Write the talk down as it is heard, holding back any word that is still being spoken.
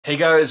Hey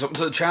guys, welcome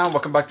to the channel,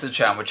 welcome back to the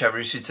channel, whichever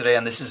you see today,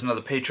 and this is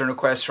another Patreon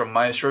request from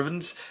Myers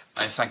Rivens.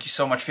 Nice, thank you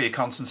so much for your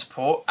constant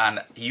support, and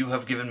you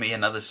have given me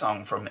another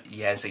song from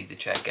YEZI to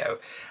check out.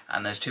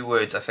 And there's two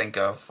words I think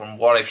of from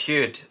what I've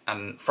heard,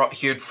 and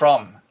heard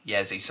from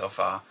YEZI so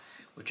far,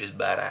 which is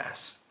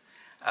badass.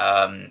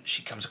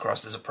 She comes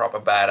across as a proper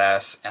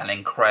badass and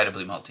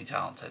incredibly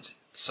multi-talented.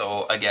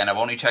 So again, I've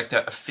only checked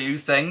out a few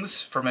things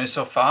from her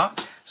so far,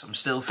 so I'm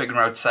still figuring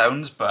out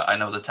sounds, but I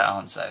know the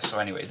talent's there. So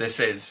anyway, this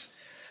is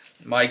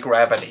My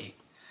Gravity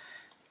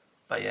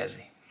by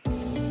YEZI.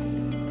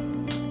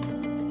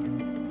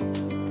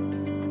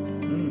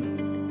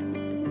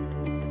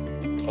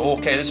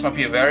 Okay, this might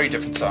be a very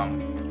different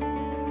song.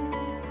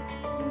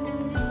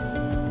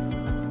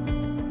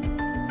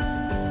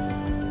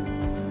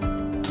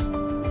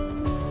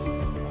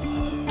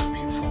 Oh,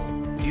 beautiful,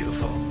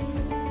 beautiful.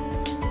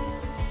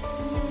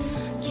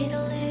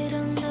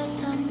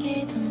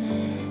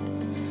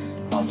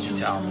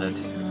 Multi-talented.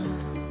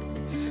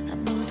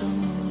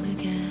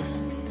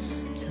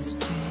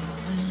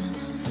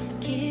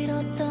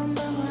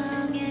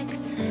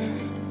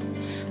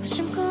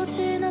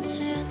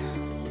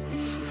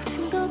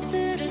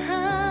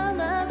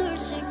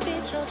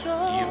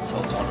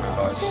 Beautiful tone of her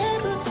voice.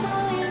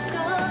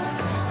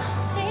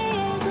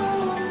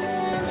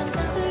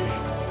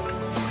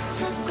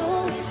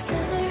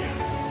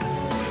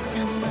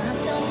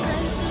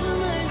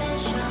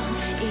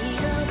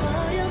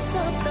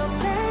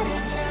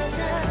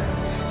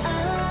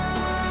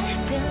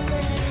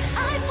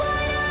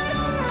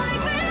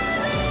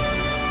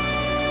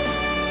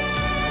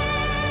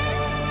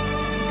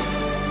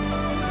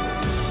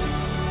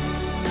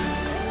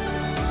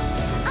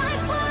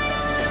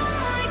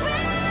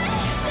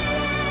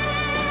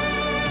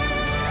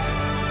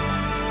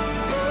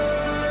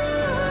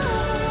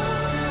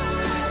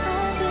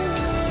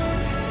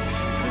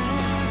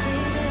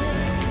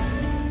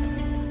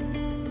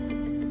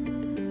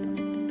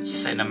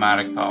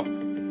 Cinematic pop.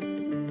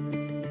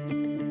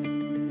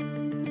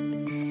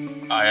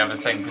 I have a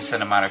thing for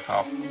cinematic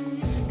pop.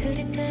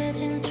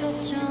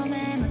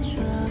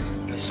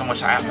 There's so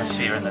much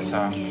atmosphere in this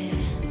song.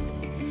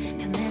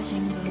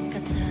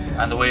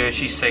 And the way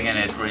she's singing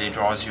it really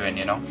draws you in,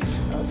 you know?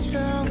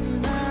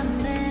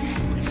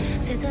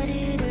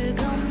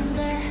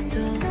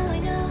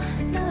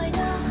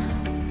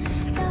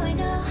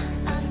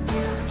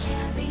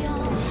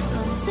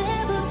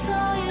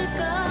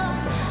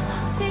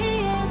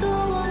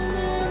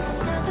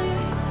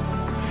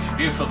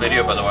 Beautiful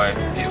video, by the way.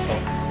 Beautiful.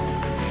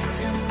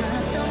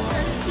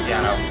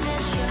 Piano.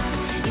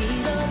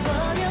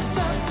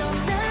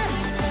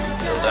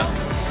 Well done.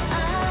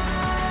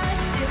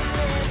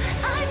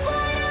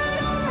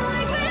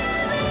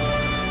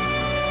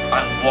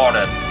 And what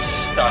a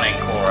stunning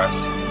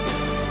chorus.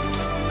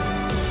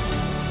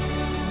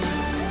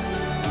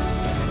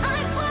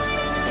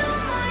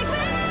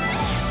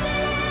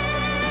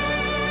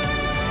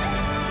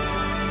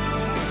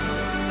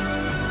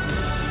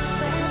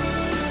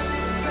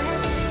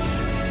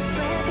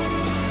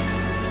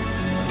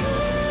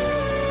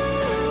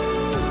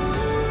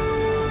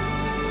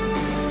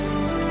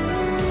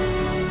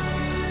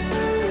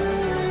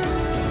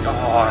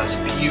 Oh, there's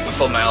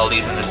beautiful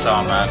melodies in this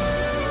song, man.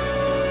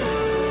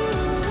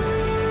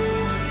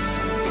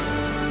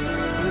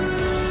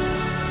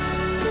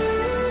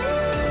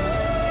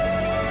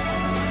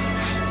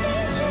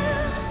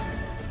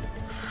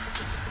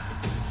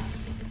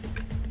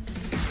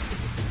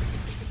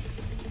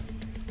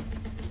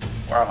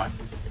 Where am I?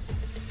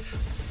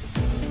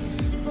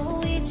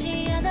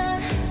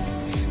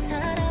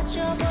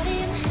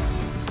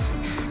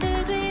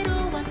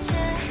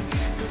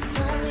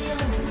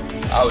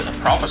 Oh, it's a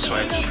proper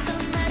switch.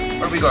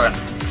 Where are we going?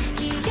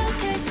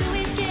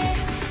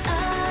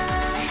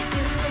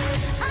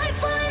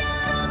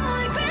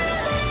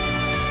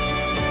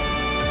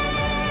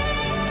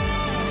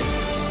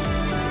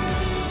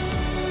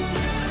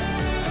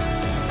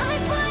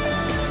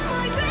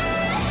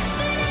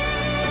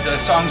 The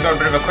song's got a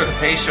bit of a quicker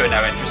pace to it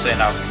now, interesting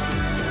enough.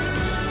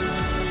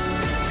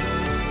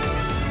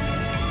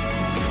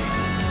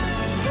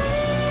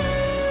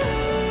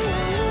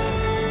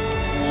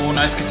 Ooh,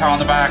 nice guitar on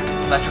the back,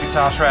 electric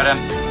guitar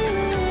shredding.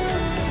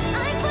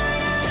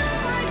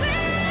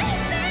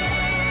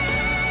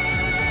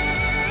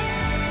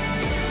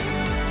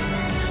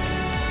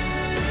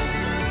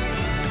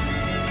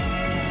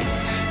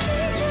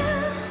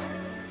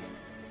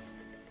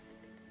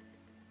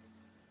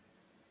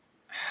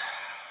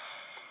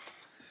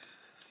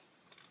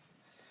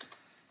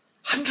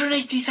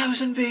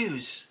 $180,000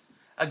 views!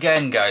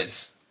 Again,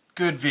 guys,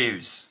 good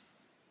views.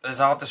 There's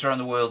artists around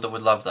the world that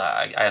would love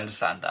that, I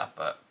understand that,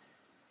 but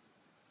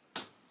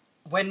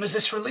when was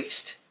this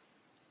released?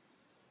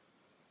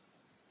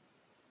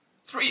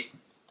 Three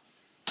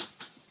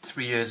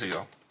years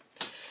ago.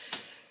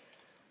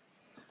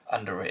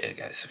 Underrated,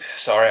 guys.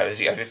 Sorry, I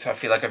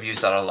feel like I've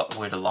used that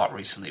word a lot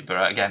recently,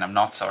 but again, I'm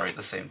not sorry at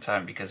the same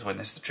time, because when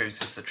it's the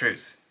truth, it's the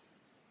truth.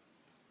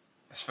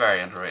 It's very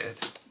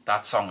underrated.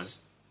 That song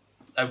was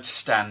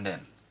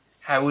outstanding.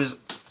 How is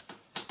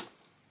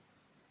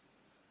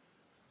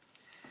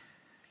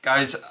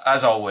Guys,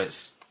 as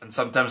always, and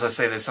sometimes I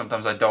say this,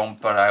 sometimes I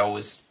don't, but I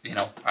always,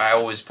 I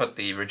always put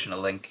the original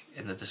link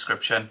in the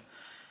description.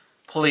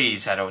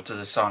 Please head over to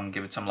the song and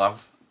give it some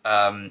love.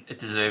 It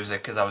deserves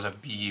it because that was a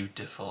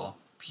beautiful,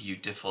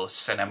 beautiful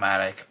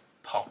cinematic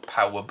pop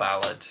power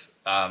ballad.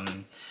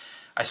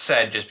 I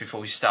said just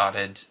before we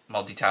started,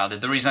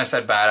 multi-talented. The reason I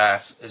said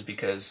badass is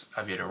because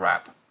I've heard her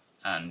rap,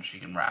 and she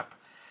can rap.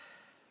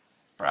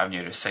 But I haven't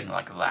heard her sing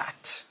like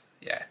that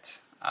yet.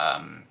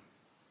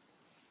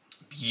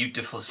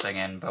 Beautiful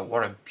singing, but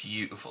what a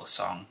beautiful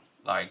song.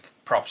 Like,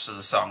 props to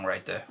the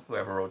songwriter,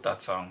 whoever wrote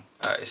that song.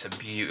 It's a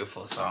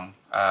beautiful song.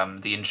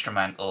 The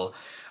instrumental,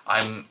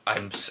 I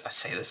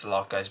say this a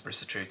lot, guys, but it's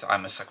the truth.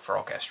 I'm a suck for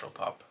orchestral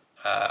pop.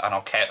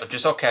 And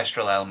just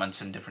orchestral elements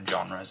in different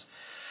genres.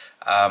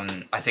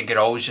 I think it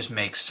always just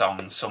makes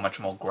songs so much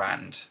more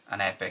grand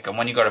and epic. And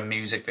when you got a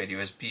music video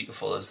as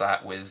beautiful as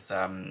that, with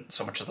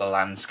so much of the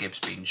landscapes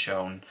being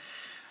shown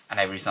and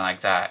everything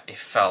like that, it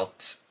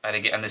felt, and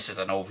again, and this is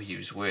an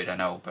overused word, I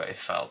know, but it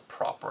felt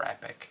proper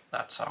epic,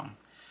 that song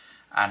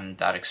and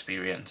that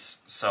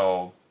experience.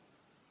 So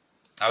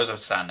that was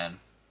outstanding.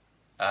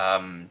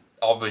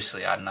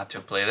 Obviously adding that to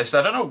a playlist.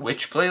 I don't know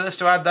which playlist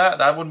to add that.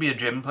 That wouldn't be a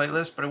gym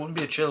playlist, but it wouldn't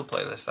be a chill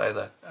playlist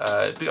either.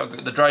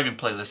 The driving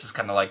playlist is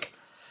kind of like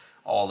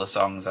all the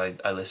songs I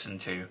listen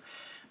to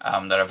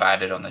that I've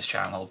added on this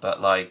channel. But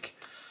like,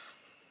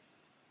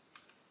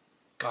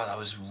 God, that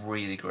was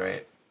really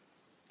great.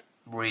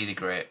 Really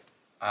great.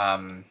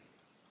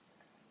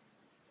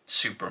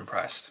 Super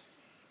impressed.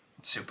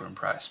 Super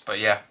impressed. But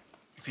yeah,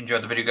 if you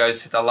enjoyed the video,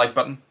 guys, hit that like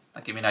button.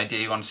 That'll give me an idea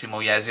you want to see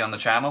more YEZI on the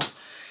channel.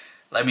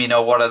 Let me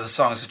know what other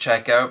songs to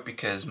check out,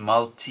 because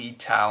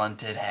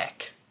multi-talented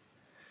heck.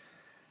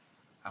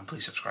 And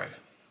please subscribe,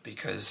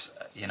 because,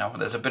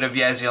 there's a bit of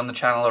YEZI on the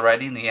channel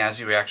already in the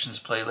YEZI Reactions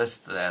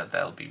playlist.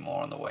 There'll be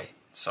more on the way.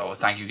 So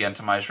thank you again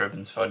to Myers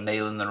Ribbons for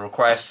nailing the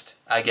request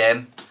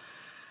again.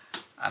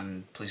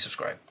 And please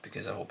subscribe,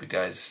 because I hope you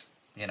guys,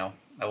 I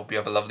hope you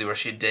have a lovely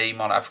rest of your day.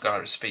 Man, I forgot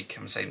how to speak.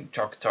 I'm saying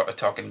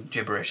talking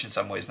gibberish in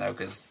some ways now,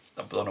 because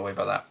I'm blown away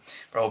by that.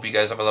 But I hope you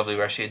guys have a lovely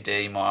rest of your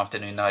day, morning,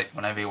 afternoon, night.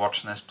 Whenever you're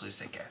watching this, please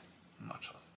take care.